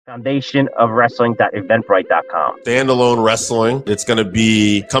Foundation of Wrestling.eventbrite.com. Standalone Wrestling. It's going to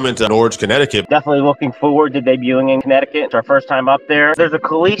be coming to Norwich, Connecticut. Definitely looking forward to debuting in Connecticut. It's our first time up there. There's a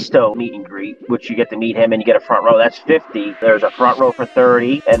Kalisto meet and greet, which you get to meet him and you get a front row. That's $50. There's a front row for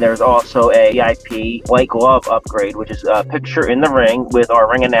 $30. And there's also a VIP white glove upgrade, which is a picture in the ring with our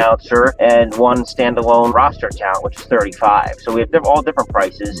ring announcer and one standalone roster account, which is $35. So we have all different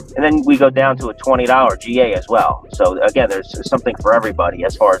prices. And then we go down to a $20 GA as well. So again, there's something for everybody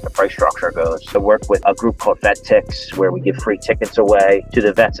as far as the price structure goes. To work with a group called Vet Tix, where we give free tickets away to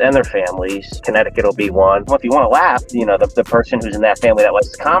the vets and their families. Connecticut will be one. Well, if you want to laugh, the person who's in that family that likes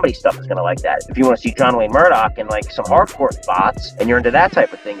the comedy stuff is going to like that. If you want to see John Wayne Murdoch and like some hardcore spots and you're into that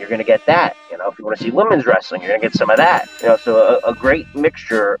type of thing, you're going to get that. If you want to see women's wrestling, you're going to get some of that. So a great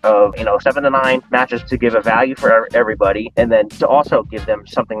mixture of, 7 to 9 matches to give a value for everybody, and then to also give them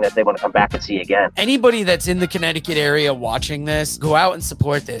something that they want to come back and see again. Anybody that's in the Connecticut area watching this, go out and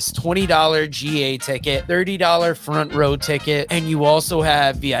support this. $20 GA ticket, $30 front row ticket, and you also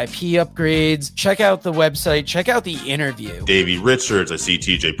have VIP upgrades. Check out the website. Check out the interview. Davey Richards, I see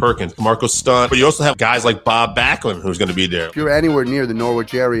TJ Perkins, Marco Stunt, but you also have guys like Bob Backlund who's going to be there. If you're anywhere near the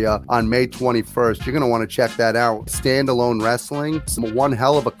Norwich area on May 21st, you're going to want to check that out. Standalone Wrestling, one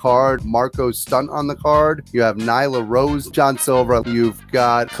hell of a card. Marco Stunt on the card. You have Nyla Rose, John Silver. You've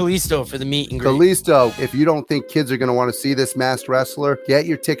got Kalisto for the meet and greet. Kalisto. If you don't think kids are going to want to see this masked wrestler, get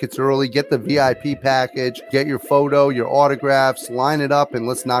your tickets early, get the VIP package, get your photo, your autographs, line it up, and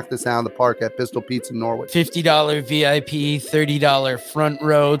let's knock this out of the park at Pistol Pizza Norwich. $50 VIP, $30 front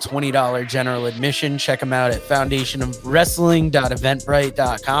row, $20 general admission. Check them out at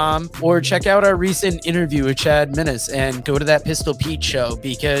foundationofwrestling.eventbrite.com, or check out our recent interview with Chad Minnis and go to that Pistol Pete show,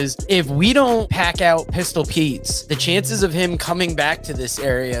 because if we don't pack out Pistol Pete's, the chances of him coming back to this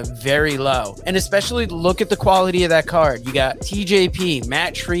area very low. And especially look at the quality of that card. You got TJP,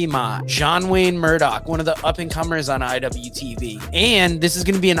 Matt Tremont, John Wayne Murdoch, one of the up-and-comers on IWTV. And this is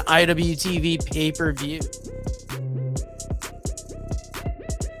going to be an IWTV pay-per-view.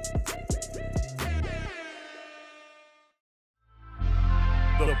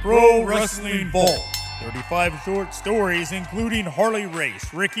 The Pro Wrestling Vault. 35 short stories including Harley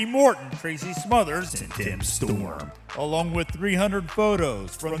Race, Ricky Morton, Tracy Smothers, and Tim Storm, along with 300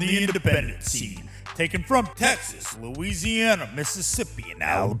 photos from the independent scene, taken from Texas, Louisiana, Mississippi, and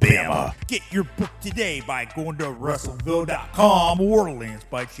Alabama. Get your book today by going to WrestleVille.com or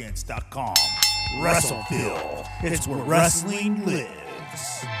LanceByChance.com. WrestleVille, it's where wrestling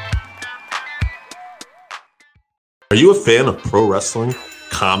lives. Are you a fan of pro wrestling,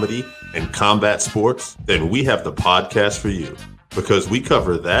 comedy, and combat sports? Then we have the podcast for you, because we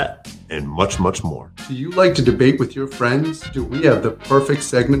cover that and much, much more. Do you like to debate with your friends? Do we have the perfect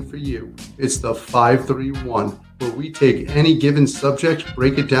segment for you? It's the 531, where we take any given subject,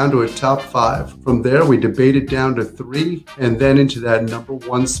 break it down to a top 5. From there, we debate it down to 3, and then into that number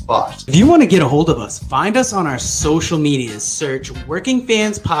 1 spot. If you want to get a hold of us, find us on our social medias. Search Working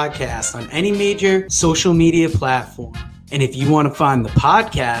Fans Podcast on any major social media platform. And if you want to find the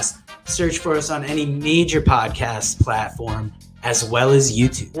podcast, search for us on any major podcast platform, as well as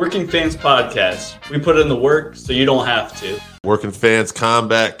YouTube. Working Fans Podcast. We put in the work so you don't have to. Working Fans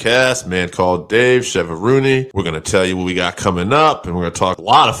Combat Cast, man called Dave, Chevaruni. We're going to tell you what we got coming up, and we're going to talk a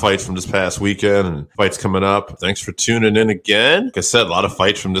lot of fights from this past weekend and fights coming up. Thanks for tuning in again. Like I said, a lot of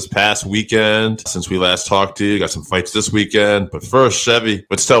fights from this past weekend since we last talked to you. Got some fights this weekend. But first, Chevy,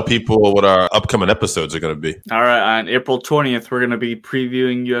 let's tell people what our upcoming episodes are going to be. All right, on April 20th, we're going to be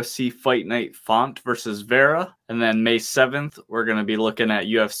previewing UFC Fight Night Font versus Vera. And then May 7th, we're going to be looking at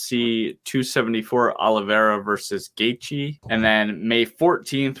UFC 274 Oliveira versus Gaethje. And then May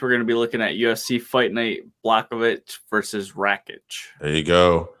 14th, we're going to be looking at UFC Fight Night Blachowicz versus Rakic. There you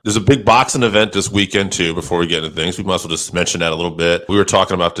go. There's a big boxing event this weekend, too, before we get into things. We might as well just mention that a little bit. We were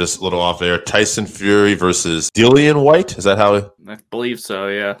talking about this a little off air. Tyson Fury versus Dillian White. Is that how? I believe so,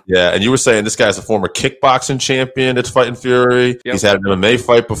 yeah. Yeah, and you were saying this guy's a former kickboxing champion that's fighting Fury. Yep. He's had an MMA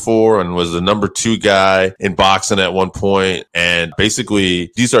fight before and was the number 2 guy in boxing at one point. And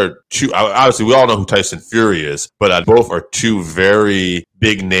basically, these are two, obviously, we all know who Tyson Fury is, but both are two very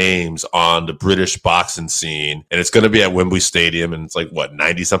big names on the British boxing scene. And it's going to be at Wembley Stadium, and it's like, what,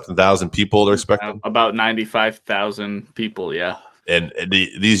 90-something thousand people they're expecting? About 95,000 people, yeah. And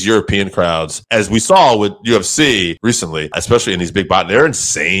these European crowds, as we saw with UFC recently, especially in these big bodies, they're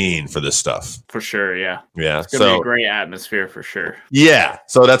insane for this stuff. For sure, yeah. Yeah. It's going to be a great atmosphere for sure. Yeah.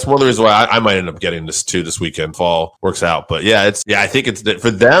 So that's one of the reasons why I might end up getting this too this weekend. Fall works out. But I think it's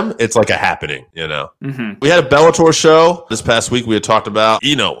for them, it's like a happening, you know. Mm-hmm. We had a Bellator show this past week we had talked about.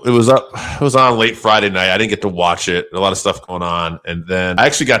 You know, it was on late Friday night. I didn't get to watch it. A lot of stuff going on. And then I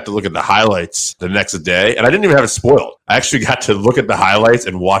actually got to look at the highlights the next day. And I didn't even have it spoiled. I actually got to look at the highlights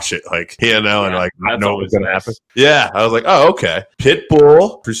and watch it, like, you know, and like not know what was going to happen. Yeah. I was like, oh, okay.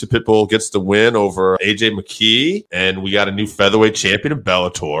 Pitbull gets the win over AJ McKee. And we got a new featherweight champion in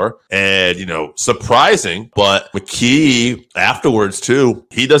Bellator. And, you know, surprising, but McKee afterwards too,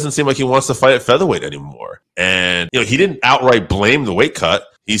 he doesn't seem like he wants to fight at featherweight anymore. And, you know, he didn't outright blame the weight cut.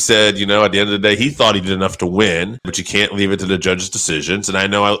 He said, you know, at the end of the day, he thought he did enough to win, but you can't leave it to the judges' decisions. And I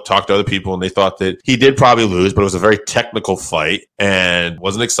know I talked to other people and they thought that he did probably lose, but it was a very technical fight and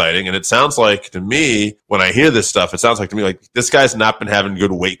wasn't exciting. And it sounds like to me, when I hear this stuff, it sounds like to me like this guy's not been having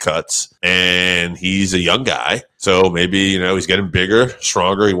good weight cuts and he's a young guy. So maybe, you know, he's getting bigger,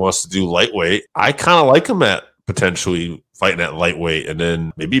 stronger. He wants to do lightweight. I kind of like him at potentially fighting at lightweight and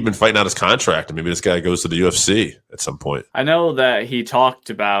then maybe even fighting out his contract and maybe this guy goes to the UFC at some point. I know that he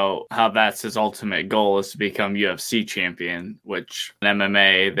talked about how that's his ultimate goal is to become UFC champion, which in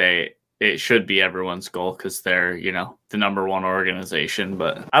MMA, it should be everyone's goal because they're, you know, the number one organization.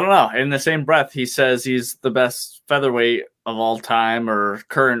 But I don't know. In the same breath, he says he's the best featherweight of all time or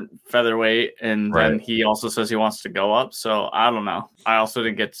current featherweight. And then he also says he wants to go up. So I don't know. I also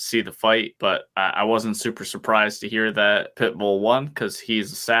didn't get to see the fight, but I wasn't super surprised to hear that Pitbull won because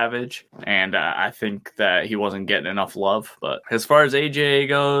he's a savage. And I think that he wasn't getting enough love. But as far as AJ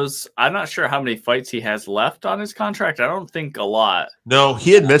goes, I'm not sure how many fights he has left on his contract. I don't think a lot. No,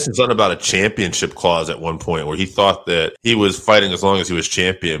 he had mentioned something about a championship clause at one point where he thought that he was fighting as long as he was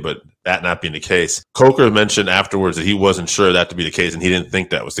champion, but that not being the case. Coker mentioned afterwards that he wasn't sure that to be the case and he didn't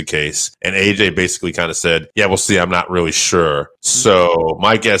think that was the case. And AJ basically kind of said, yeah, we'll see. I'm not really sure. So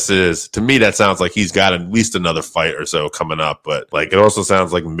my guess is, to me, that sounds like he's got at least another fight or so coming up. But like, it also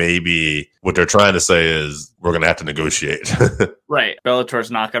sounds like maybe what they're trying to say is we're going to have to negotiate. Right. Bellator's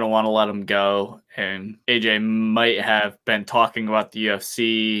not going to want to let him go. And AJ might have been talking about the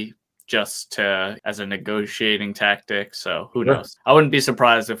UFC just as a negotiating tactic. So who knows? I wouldn't be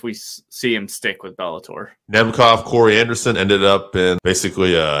surprised if we see him stick with Bellator. Nemkov, Corey Anderson ended up in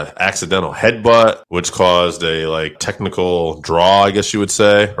basically a accidental headbutt, which caused a technical draw, I guess you would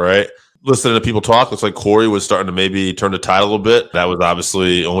say, right? Listening to people talk, looks like Corey was starting to maybe turn the tide a little bit. That was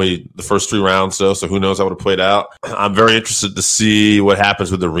obviously only the first 3 rounds, though, so who knows how it would have played out. I'm very interested to see what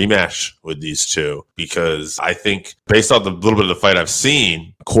happens with the rematch with these two, because I think based on the little bit of the fight I've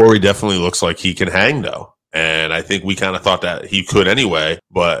seen, Corey definitely looks like he can hang, though. And I think we kind of thought that he could anyway,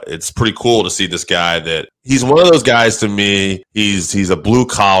 but it's pretty cool to see this guy that he's one of those guys to me. He's a blue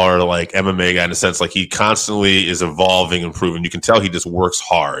collar, MMA guy in a sense, like he constantly is evolving, improving. You can tell he just works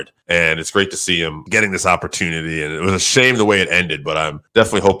hard, and it's great to see him getting this opportunity. And it was a shame the way it ended, but I'm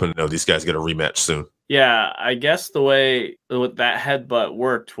definitely hoping these guys get a rematch soon. Yeah, I guess the way that headbutt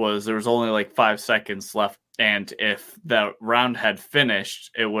worked was there was only 5 seconds left. And if the round had finished,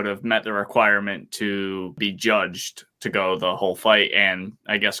 it would have met the requirement to be judged to go the whole fight. And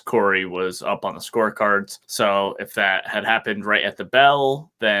I guess Corey was up on the scorecards. So if that had happened right at the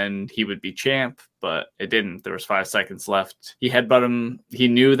bell, then he would be champ. But it didn't. There was 5 seconds left. He headbutted him. He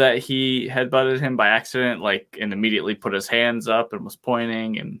knew that he headbutted him by accident, and immediately put his hands up and was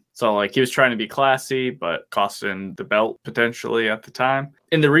pointing. And so he was trying to be classy, but cost him the belt potentially at the time.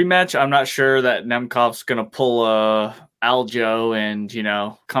 In the rematch, I'm not sure that Nemkov's going to pull a Aljo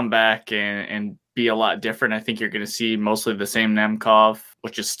and, come back and be a lot different. I think you're going to see mostly the same Nemkov,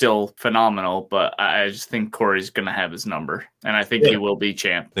 which is still phenomenal, but I just think Corey's going to have his number, and I think he will be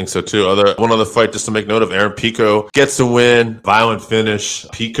champ. I think so too. One other fight just to make note of, Aaron Pico gets the win, violent finish.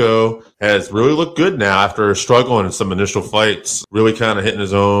 Pico has really looked good now after struggling in some initial fights, really kind of hitting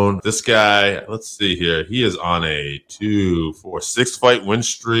his own. This guy, let's see here, he is on a 6 fight win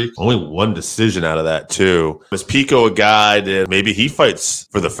streak, only 1 decision out of that too. Is Pico a guy that maybe he fights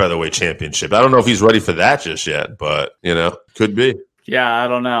for the featherweight championship? I don't know if he's ready for that just yet, but could be. Yeah, I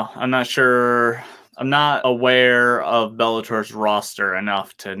don't know. I'm not sure. I'm not aware of Bellator's roster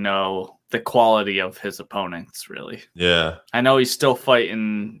enough to know the quality of his opponents, really. Yeah. I know he's still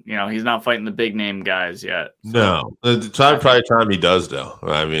fighting, he's not fighting the big name guys yet. So. No. Probably time he does, though.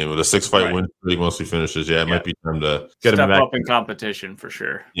 I mean, with a 6 fight win streak, mostly finishes, it might be time to get him back. Step up in competition for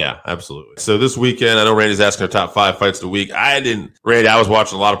sure. Yeah, absolutely. So this weekend, I know Randy's asking our top 5 fights of the week. Randy, I was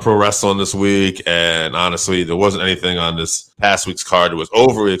watching a lot of pro wrestling this week, and honestly, there wasn't anything on this past week's card was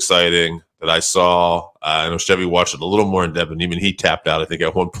overly exciting that I saw. I know Chevy watched it a little more in depth, and even he tapped out, I think,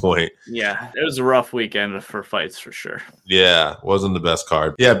 at one point. Yeah, it was a rough weekend for fights for sure. Yeah, wasn't the best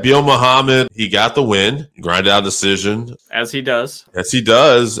card. Yeah, Beal Muhammad, he got the win, grinded out decision. As he does. Yes, he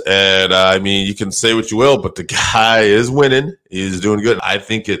does. And I mean, you can say what you will, but the guy is winning. He's doing good.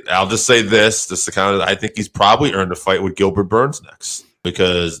 I'll just say this I think he's probably earned a fight with Gilbert Burns next.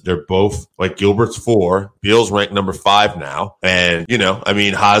 Because they're both, like, Gilbert's 4, Beal's ranked number 5 now. And,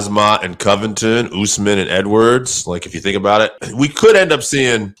 Hazmat and Covington, Usman and Edwards, like, if you think about it, we could end up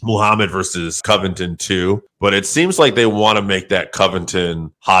seeing Muhammad versus Covington too. But it seems like they want to make that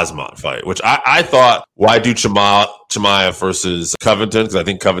Covington-Hazmat fight, which I thought, why do Chimaev versus Covington? Because I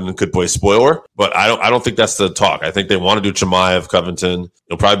think Covington could play spoiler. But I don't think that's the talk. I think they want to do Chimaev-Covington.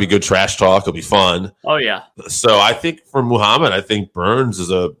 It'll probably be good trash talk. It'll be fun. Oh, yeah. So I think for Muhammad, I think Burns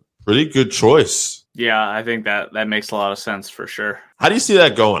is a pretty good choice. Yeah, I think that makes a lot of sense for sure. How do you see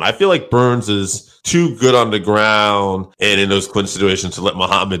that going? I feel like Burns is too good on the ground and in those clinch situations to let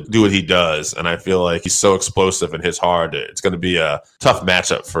Muhammad do what he does. And I feel like he's so explosive and hits hard. It's going to be a tough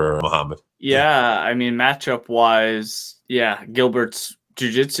matchup for Muhammad. Yeah, I mean, matchup-wise, yeah, Gilbert's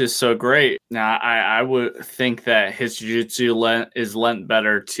jiu-jitsu is so great. Now, I would think that his jiu-jitsu is lent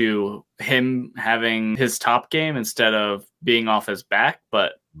better to him having his top game instead of being off his back.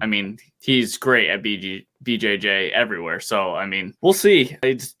 But, I mean, he's great at BJJ everywhere. So, I mean, we'll see.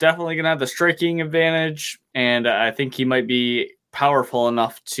 He's definitely going to have the striking advantage. And I think he might be powerful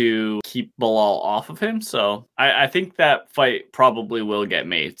enough to keep Belal off of him. So, I think that fight probably will get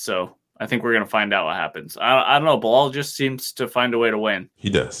made. So, I think we're going to find out what happens. I don't know. Belal just seems to find a way to win. He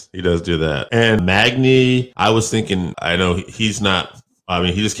does. He does do that. And Magny, I was thinking, I know he's not,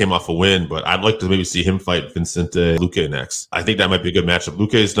 he just came off a win, but I'd like to maybe see him fight Vicente Luque next. I think that might be a good matchup.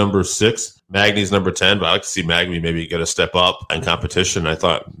 Luque is number 6. Magny's number 10, but I'd like to see Magny maybe get a step up in competition. I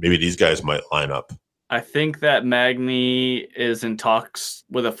thought maybe these guys might line up. I think that Magny is in talks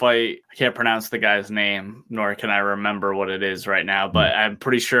with a fight. I can't pronounce the guy's name, nor can I remember what it is right now, but I'm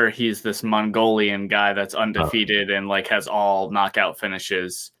pretty sure he's this Mongolian guy that's undefeated and like has all knockout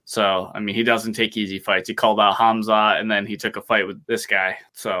finishes. So, I mean, he doesn't take easy fights. He called out Hamza, and then he took a fight with this guy.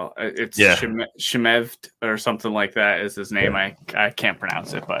 So it's Shimev or something like that is his name. I can't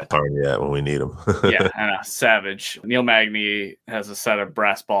pronounce it, but when we need him. Yeah, I know, savage. Neil Magny has a set of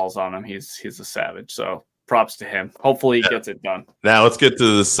brass balls on him. He's a savage. So props to him. Hopefully he gets it done. Now let's get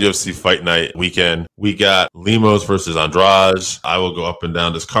to this UFC Fight Night weekend. We got Lemos versus Andrade. I will go up and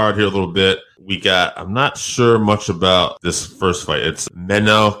down this card here a little bit. I'm not sure much about this first fight. It's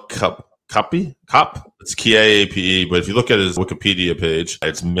Manel Kape. It's Kiape, but if you look at his Wikipedia page,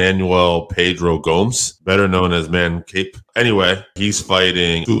 it's Manuel Pedro Gomes, better known as Man Cape. Anyway, he's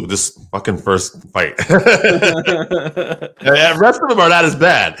fighting this fucking first fight. The rest of them are not as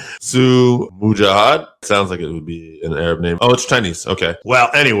bad. Su Mujahid. Sounds like it would be an Arab name. Oh, it's Chinese. Okay. Well,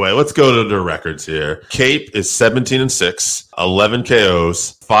 anyway, let's go to the records here. Cape is 17-6, 11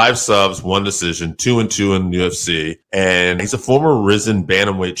 KOs, 5 subs, 1 decision, 2-2 in the UFC, and he's a former risen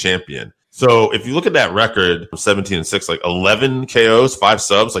bantamweight champion. So if you look at that record, 17-6, like 11 KOs, 5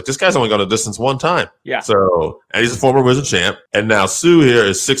 subs, like this guy's only gone a distance 1 time. Yeah. So, and he's a former Wizard champ. And now Su here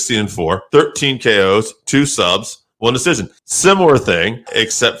is 16-4, 13 KOs, 2 subs, 1 decision. Similar thing,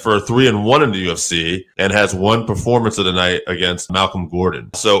 except for 3-1 in the UFC, and has 1 performance of the night against Malcolm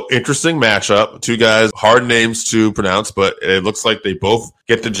Gordon. So interesting matchup. 2 guys, hard names to pronounce, but it looks like they both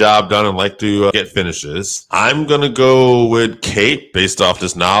get the job done and like to get finishes. I'm going to go with Cape based off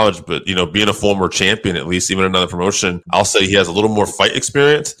this knowledge, but being a former champion, at least even another promotion, I'll say he has a little more fight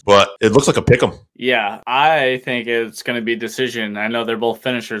experience, but it looks like a pick 'em. Yeah, I think it's going to be decision. I know they're both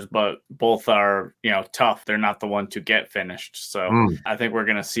finishers, but both are, tough. They're not the one to get finished. So I think we're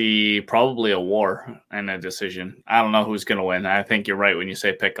going to see probably a war and a decision. I don't know who's going to win. I think you're right when you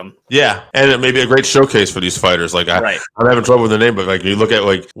say pick 'em. Yeah, and it may be a great showcase for these fighters. Like I'm having trouble with their name, but like you look at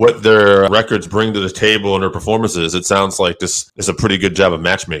like what their records bring to the table and their performances, it sounds like this is a pretty good job of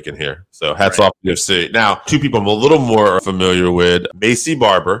matchmaking here. So hats off to UFC. Now, 2 people I'm a little more familiar with. Macy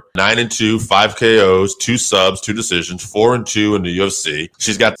Barber, 9-2, 5 KOs, 2 subs, 2 decisions, 4-2 in the UFC.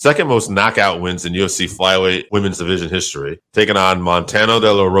 She's got second most knockout wins in UFC flyweight women's division history, taking on Montano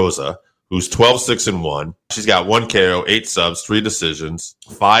De La Rosa, who's 12-6-1. She's got 1 KO, 8 subs, 3 decisions,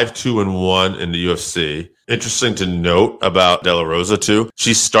 5-2-1 in the UFC. Interesting to note about De La Rosa, too.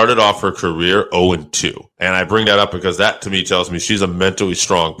 She started off her career 0-2. And I bring that up because that, to me, tells me she's a mentally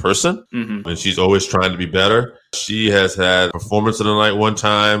strong person. Mm-hmm. And she's always trying to be better. She has had performance of the night 1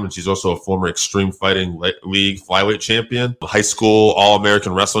 time, and she's also a former Extreme Fighting League flyweight champion, high school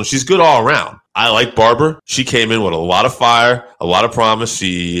All-American wrestling. She's good all around. I like Barber. She came in with a lot of fire, a lot of promise.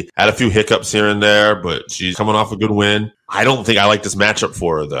 She had a few hiccups here and there, but she's coming off a good win. I don't think I like this matchup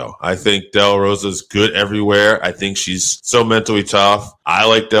for her, though. I think De La Rosa's good everywhere. I think she's so mentally tough. I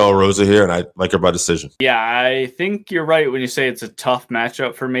like De La Rosa here, and I like her by decision. Yeah, I think you're right when you say it's a tough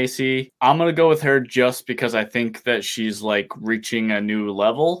matchup for Macy. I'm going to go with her just because I think that she's like reaching a new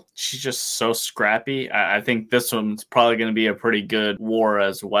level. She's just so scrappy. I think this one's probably going to be a pretty good war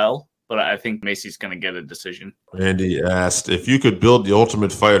as well. But I think Macy's going to get a decision. Randy asked, if you could build the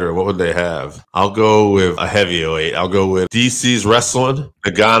Ultimate Fighter, what would they have? I'll go with a heavyweight. I'll go with DC's wrestling,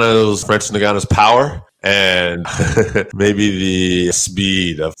 French Nagano's power, and maybe the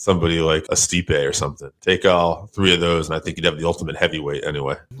speed of somebody like a Stipe or something. Take all three of those, and I think you'd have the ultimate heavyweight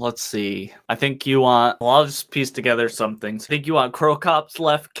anyway. Let's see. I think you want, well, I'll just piece together some things. I think you want Cro Cop's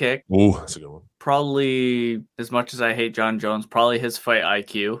left kick. Ooh, that's a good one. Probably, as much as I hate John Jones, probably his fight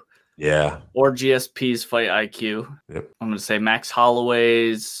IQ. Yeah. Or GSP's fight IQ. Yep. I'm going to say Max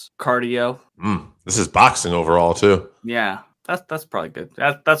Holloway's cardio. This is boxing overall, too. Yeah. That's probably good.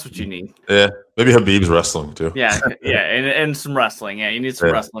 That's what you need. Yeah. Maybe Habib's wrestling, too. Yeah. And some wrestling. Yeah, you need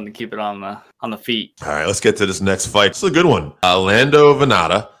some wrestling to keep it on the feet. All right, let's get to this next fight. It's a good one. Lando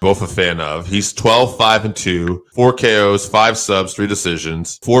Venata, both a fan of. He's 12-5-2, 4 KOs, 5 subs, 3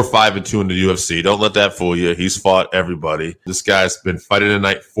 decisions, 4-5-2 in the UFC. Don't let that fool you. He's fought everybody. This guy's been fighting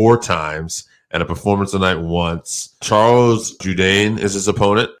tonight 4 times and a performance tonight once. Charles Jourdain is his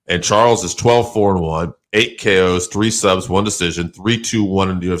opponent, and Charles is 12-4-1. 8 KOs, 3 subs, 1 decision,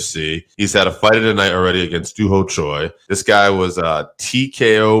 3-2-1 in the UFC. He's had a fight of the night already against Doo Ho Choi. This guy was a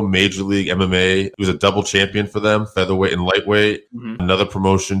TKO Major League MMA. He was a double champion for them, featherweight and lightweight. Mm-hmm. Another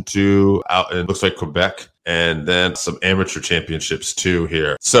promotion too, out in looks like Quebec. And then some amateur championships too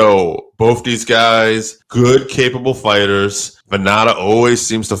here. So both these guys, good, capable fighters. Venata always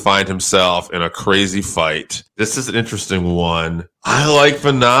seems to find himself in a crazy fight. This is an interesting one. I like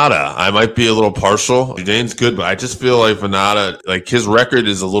Venata. I might be a little partial. Jourdain's good, but I just feel like Venata, like his record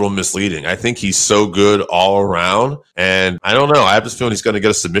is a little misleading. I think he's so good all around. And I don't know. I have this feeling he's going to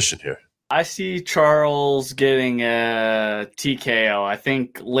get a submission here. I see Charles getting a TKO. I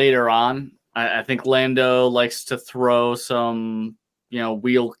think later on, I think Lando likes to throw some,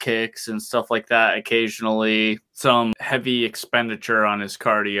 wheel kicks and stuff like that occasionally. Some heavy expenditure on his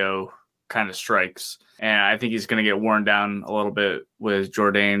cardio kind of strikes. And I think he's going to get worn down a little bit with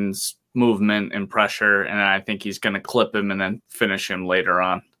Jourdain's movement and pressure. And I think he's going to clip him and then finish him later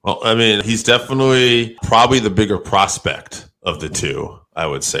on. Well, I mean, he's definitely probably the bigger prospect of the two, I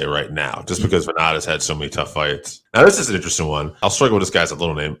would say right now, just because Venata's had so many tough fights. Now, this is an interesting one. I'll struggle with this guy's a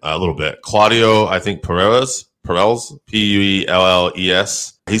little bit. Claudio, I think Perez, Puelles.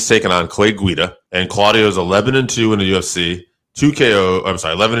 He's taking on Clay Guida, and Claudio's 11-2 in the UFC.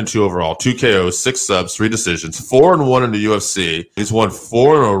 11-2 overall, 2 KOs, 6 subs, 3 decisions, 4-1 in the UFC. He's won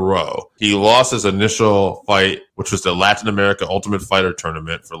 4 in a row. He lost his initial fight, which was the Latin America Ultimate Fighter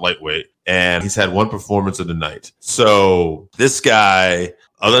tournament for lightweight, and he's had 1 performance of the night. So this guy,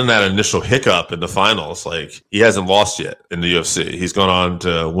 other than that initial hiccup in the finals, like he hasn't lost yet in the UFC. He's gone on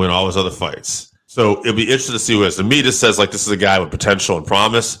to win all his other fights. So it'll be interesting to see what it is. To me, this says like this is a guy with potential and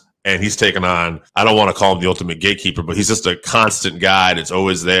promise. And he's taken on, I don't want to call him the ultimate gatekeeper, but he's just a constant guy that's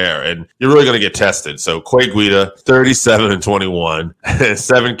always there. And you're really going to get tested. So Clay Guida, 37-21,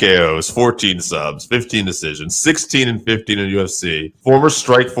 7 KOs, 14 subs, 15 decisions, 16-15 in UFC. Former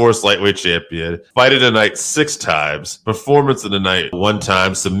Strikeforce lightweight champion. Fight of the night 6 times. Performance of the night 1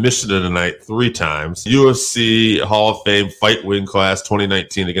 time. Submission of the night 3 times. UFC Hall of Fame fight win class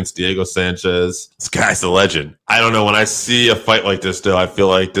 2019 against Diego Sanchez. This guy's a legend. I don't know. When I see a fight like this, though, I feel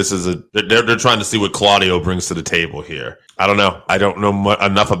like this is they're trying to see what Claudio brings to the table here. I don't know. I don't know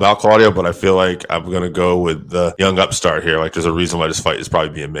enough about Claudio, but I feel like I'm going to go with the young upstart here. Like there's a reason why this fight is probably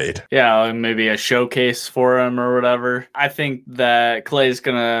being made. Yeah, maybe a showcase for him or whatever. I think that Clay's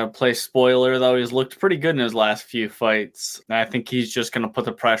going to play spoiler, though. He's looked pretty good in his last few fights. And I think he's just going to put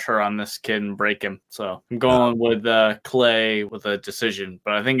the pressure on this kid and break him. So I'm going with Clay with a decision,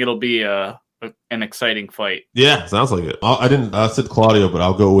 but I think it'll be an exciting fight. Yeah, sounds like it. I said Claudio, but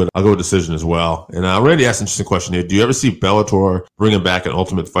I'll go with decision as well. And Randy asked an interesting question here. Do you ever see Bellator bringing back an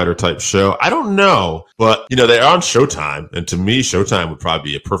Ultimate Fighter type show? I don't know, but they are on Showtime, and to me, Showtime would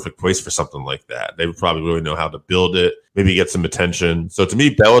probably be a perfect place for something like that. They would probably really know how to build it, maybe get some attention. So to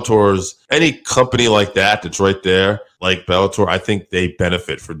me, Bellator's any company like that that's right there. like Bellator, I think they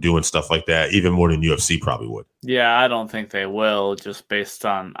benefit for doing stuff like that even more than UFC probably would. Yeah, I don't think they will, just based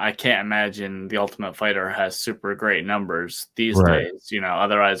on, I can't imagine the Ultimate Fighter has super great numbers these days, you know,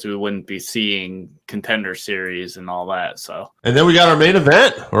 otherwise we wouldn't be seeing Contender Series and all that. So, and then we got our main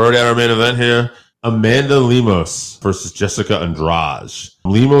event. We're already at our main event here. Amanda Lemos versus Jessica Andrade.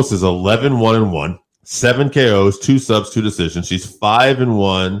 Lemos is 11-1-1. 7 KOs, 2 subs, 2 decisions. She's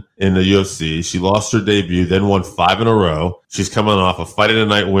 5-1 in the UFC. She lost her debut, then won 5 in a row. She's coming off a Fight of the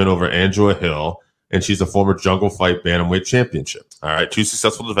Night win over Angela Hill, and she's a former Jungle Fight Bantamweight championship. All right, 2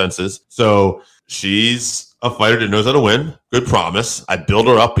 successful defenses. So she's a fighter that knows how to win. Good promise. I build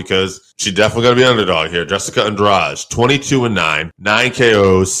her up because she's definitely going to be an underdog here. Jessica Andrade, 22-9, 9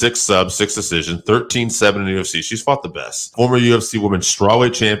 KOs, 6 subs, 6 decisions, 13-7 in the UFC. She's fought the best. Former UFC Women's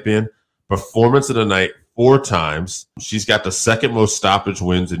Strawweight champion. Performance of the night 4 times. She's got the second most stoppage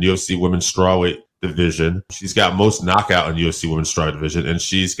wins in UFC Women's Strawweight division. She's got most knockout in UFC Women's Strawweight division, and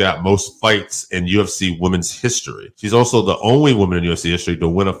she's got most fights in UFC Women's history. She's also the only woman in UFC history to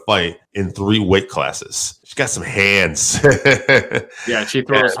win a fight in 3 weight classes. She's got some hands. Yeah, she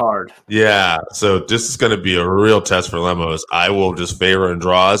throws hard. Yeah, so this is going to be a real test for Lemos. I will just favor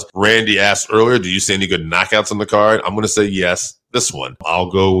Andrade. Randy asked earlier, do you see any good knockouts on the card? I'm going to say yes. This one,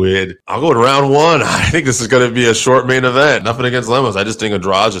 I'll go with round 1. I think this is going to be a short main event. Nothing against Lemos. I just think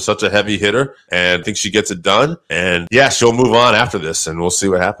Andrade is such a heavy hitter, and I think she gets it done. And yeah, she'll move on after this, and we'll see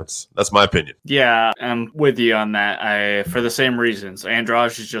what happens. That's my opinion. Yeah, I'm with you on that. For the same reasons.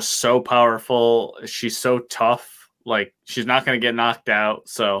 Andrade is just so powerful. She's so tough. Like, she's not going to get knocked out.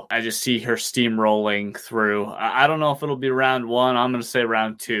 So I just see her steamrolling through. I don't know if it'll be round 1. I'm going to say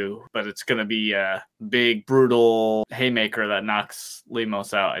round 2, but it's going to be a big, brutal haymaker that knocks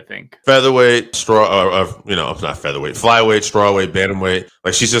Lemos out, I think. Featherweight, not featherweight, flyweight, strawweight, bantamweight.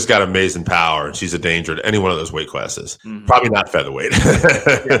 Like, she's just got amazing power, and she's a danger to any one of those weight classes. Mm-hmm. Probably not featherweight.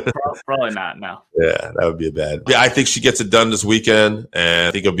 Yeah, probably not, no. Yeah, that would be a bad. Yeah, I think she gets it done this weekend, and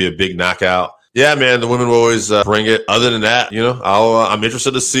I think it'll be a big knockout. Yeah, man, the women will always bring it. Other than that, you know, I'm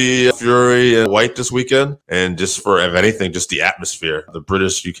interested to see Fury and White this weekend. And just for, if anything, just the atmosphere. The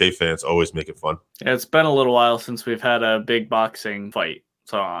British UK fans always make it fun. Yeah, it's been a little while since we've had a big boxing fight.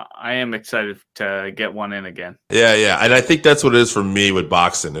 So I am excited to get one in again. Yeah. And I think that's what it is for me with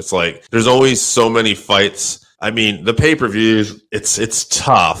boxing. It's like there's always so many fights. I mean, the pay-per-views, it's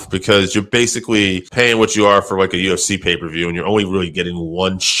tough because you're basically paying what you are for like a UFC pay-per-view, and you're only really getting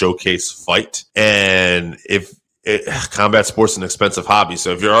one showcase fight. And combat sports is an expensive hobby.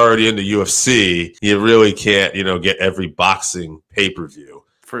 So if you're already into UFC, you really can't, get every boxing pay-per-view.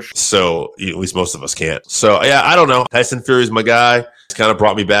 For sure. So at least most of us can't. So yeah, I don't know. Tyson Fury's my guy. It's kind of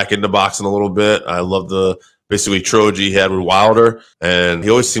brought me back into boxing a little bit. I love the basically trilogy he had with Wilder, and he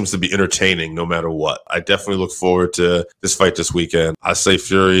always seems to be entertaining no matter what. I definitely look forward to this fight this weekend. I say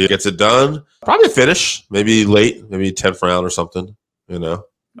Fury gets it done. Probably a finish, maybe late, maybe 10th round or something,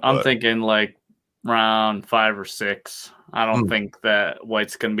 I'm thinking like round 5 or 6. I don't think that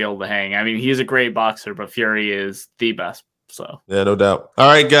White's going to be able to hang. I mean, he's a great boxer, but Fury is the best. So yeah, no doubt. All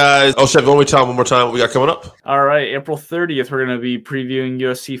right, guys. Oh, Chef, why don't we tell them one more time what we got coming up? All right, April 30th, we're going to be previewing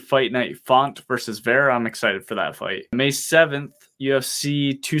UFC Fight Night Font versus Vera. I'm excited for that fight. May 7th,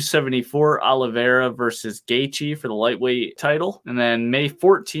 UFC 274 Oliveira versus Gaethje for the lightweight title. And then May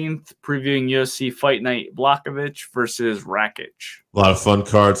 14th, previewing UFC Fight Night Blachowicz versus Rakic. A lot of fun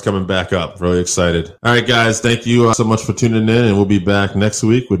cards coming back up. Really excited. All right, guys. Thank you so much for tuning in, and we'll be back next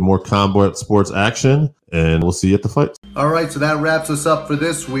week with more combat sports action, and we'll see you at the fight. All right, so that wraps us up for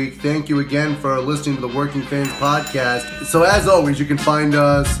this week. Thank you again for listening to the Working Fans Podcast. So as always, you can find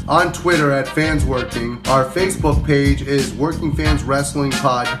us on Twitter at FansWorking. Our Facebook page is Working Fans Wrestling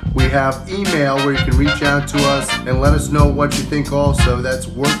Pod. We have email where you can reach out to us and let us know what you think also. That's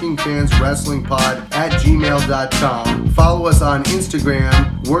workingfanswrestlingpod@gmail.com. Follow us on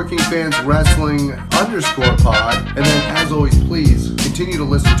Instagram, workingfanswrestling_pod. And then as always, please continue to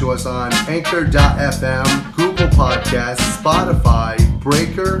listen to us on Anchor.fm, Google Podcasts, Spotify,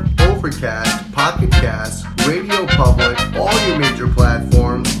 Breaker, Overcast, Pocket Cast, Radio Public, all your major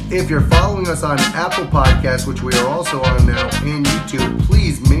platforms. If you're following us on Apple Podcasts, which we are also on now, and YouTube,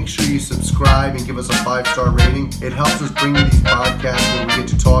 please make sure you subscribe and give us a 5-star rating. It helps us bring you these podcasts where we get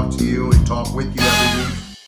to talk to you and talk with you every week.